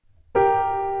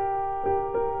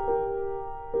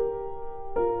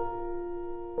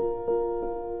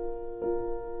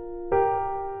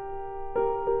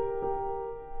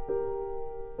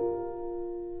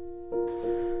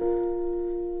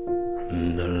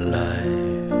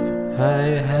life I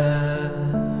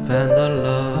have and the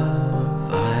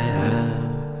love I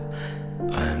have,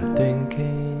 I'm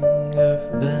thinking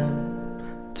of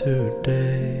them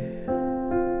today.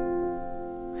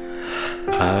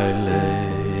 I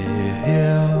lay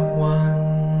here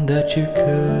one that you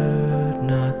could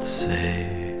not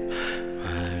save.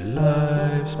 My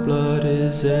life's blood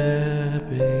is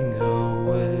ebbing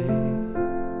away.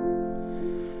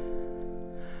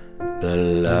 The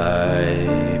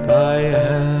life I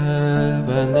have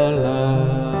and the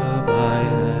love I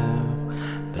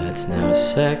have, that's now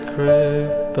sacrificed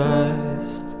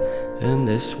in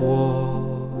this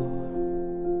war.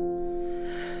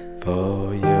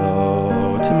 For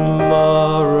your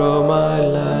tomorrow my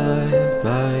life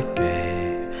I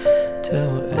gave.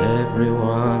 Tell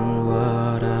everyone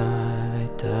what I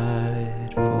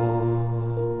died for.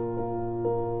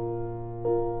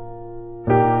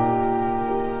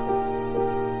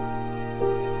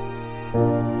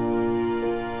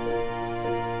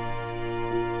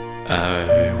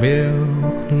 I will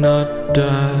not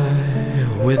die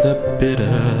with a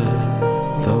bitter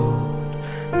thought.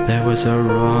 There was a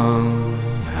wrong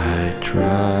I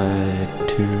tried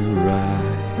to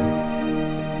right.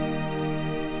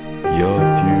 Your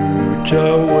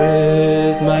future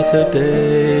with my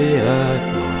today I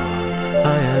thought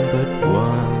I am but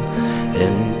one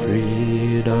in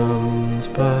freedom's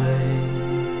fight.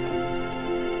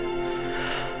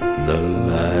 The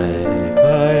life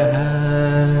I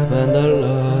have and the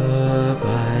love I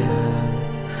have,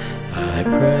 I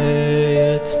pray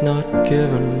it's not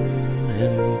given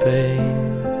in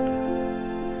vain,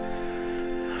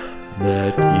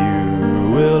 that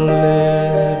you will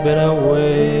live in a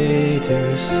way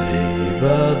to save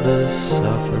others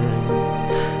suffering,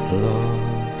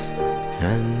 loss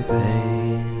and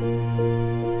pain.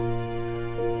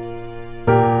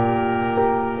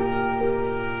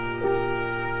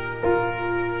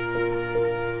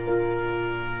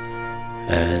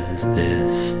 As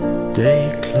this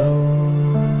day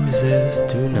closes,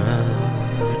 do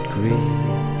not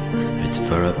grieve. It's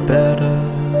for a better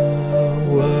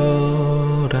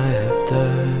world I have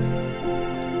died.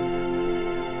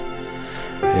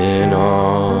 In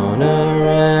honor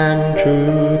and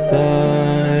truth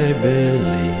I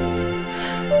believe.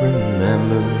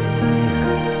 Remember me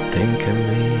and think of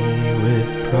me with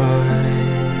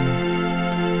pride.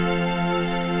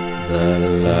 The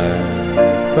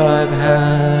life I've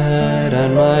had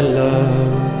and my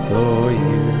love for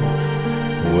you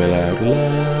will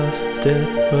outlast it,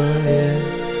 for it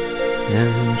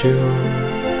endures.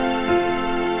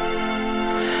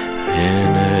 In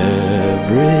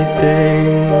everything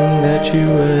that you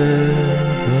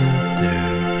ever do,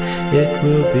 it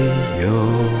will be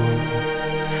yours.